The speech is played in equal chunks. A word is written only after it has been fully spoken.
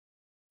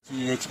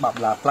ជាច្បាប់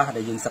ឡាផ្លាស់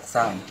ដែលយើងសិក្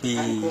សាអំពី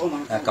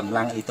កម្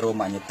លាំងអេឡិត្រូ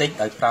ម៉ាញេទិក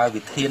ដោយប្រើ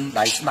វិធាន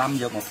ដៃស្ដាំ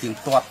យកមកផ្ទៀង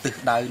ផ្ទាត់ទិស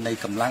ដៅនៃ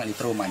កម្លាំងអេឡិ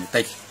ត្រូម៉ាញេ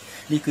ទិក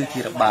នេះគឺជា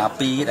របា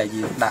2ដែល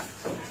យើងដាក់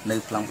នៅ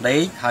ប្លង់ដេ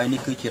កហើយនេះ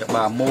គឺជារ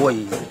បា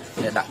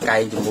1ដែលដាក់កែ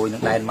ងជាមួយនឹ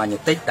ងដែនម៉ាញេ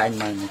ទិក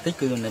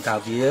គឺនៅថា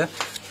វា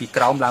ពី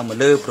ក្រោមឡើងមក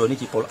លើព្រោះនេះ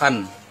ជាពល N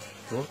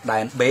ព្រោះដែ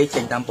ន B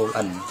ចេញតាមពល N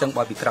អញ្ចឹង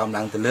បើពីក្រោម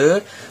ឡើងទៅលើ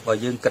បើ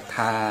យើងគិត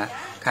ថា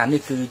ខាង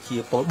នេះគឺជា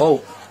ពលបោក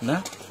ណា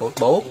ពល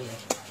បោក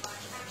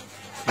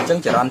អញ្ចឹង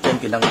ចរន្តចេញ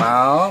ពីនឹង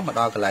មក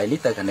ដល់កន្លែងនេះ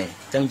ទៅខាងនេះ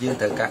អញ្ចឹងយើង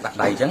ត្រូវការដាក់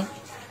ដៃអញ្ចឹង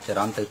ចរ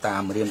ន្តទៅតា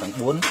មរៀមទាំង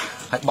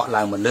4ហើយបក់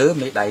ឡើងមកលើ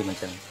មេដៃមក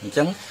អញ្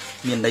ចឹង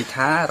មានន័យ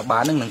ថារបា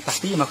នឹងប៉ះ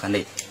ទីមកខាង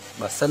នេះ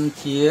បើសិន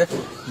ជា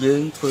យើ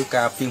ងធ្វើ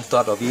ការផ្ទៀងផ្ទា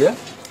ត់របស់វា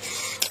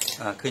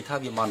ឃើញថា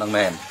វាមកនឹង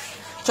មែន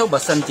ចុះបើ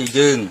សិនជា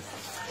យើង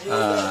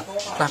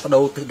ផ្លាស់ប្ដូ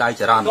រទិសដៅ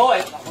ចរន្ត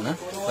ណា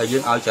ហើយយើ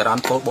ងឲ្យចរន្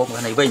តពោលបោកមក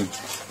ខាងនេះវិញ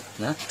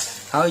ណា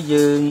ហើយ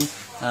យើង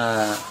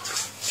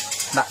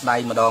ដាក់ដៃ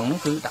ម្ដងនោះ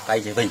គឺដាក់ដៃ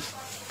ទៅវិញ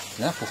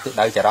ណាពុះទិស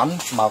ដៅចរន្ត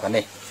មកខាង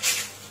នេះ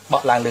ប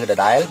ក់ឡើងលើដ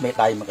ដែលមេ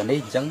ដៃមកខាងនេះ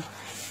អញ្ចឹង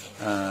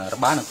រ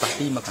បានឹងប៉ះ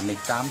ទីមកខាងនេះ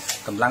តាម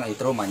កម្លាំងអេឡិ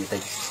ត្រូម៉ាញេទិ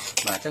ក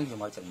បាទអញ្ចឹងវា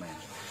មកចឹងមែន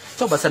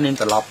ចុះបើសិនយើង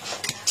ត្រឡប់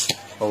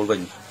ពោលវិ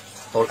ញ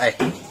ពោល S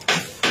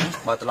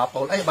បើត្រឡប់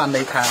ពោល S បាន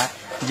ន័យថា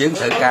យើង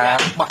ត្រូវការ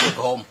បក់ទៅ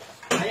ក្រោម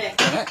អ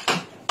ញ្ចឹងណា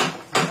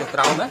ទៅក្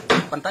រោមណា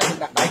ប៉ុន្តែយើង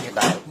ដាក់ដៃទៅ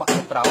ដែរបក់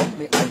ទៅក្រោម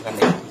មេដៃខាង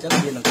នេះអញ្ចឹង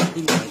វានឹងប៉ះ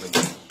ទីមកខាងវិញ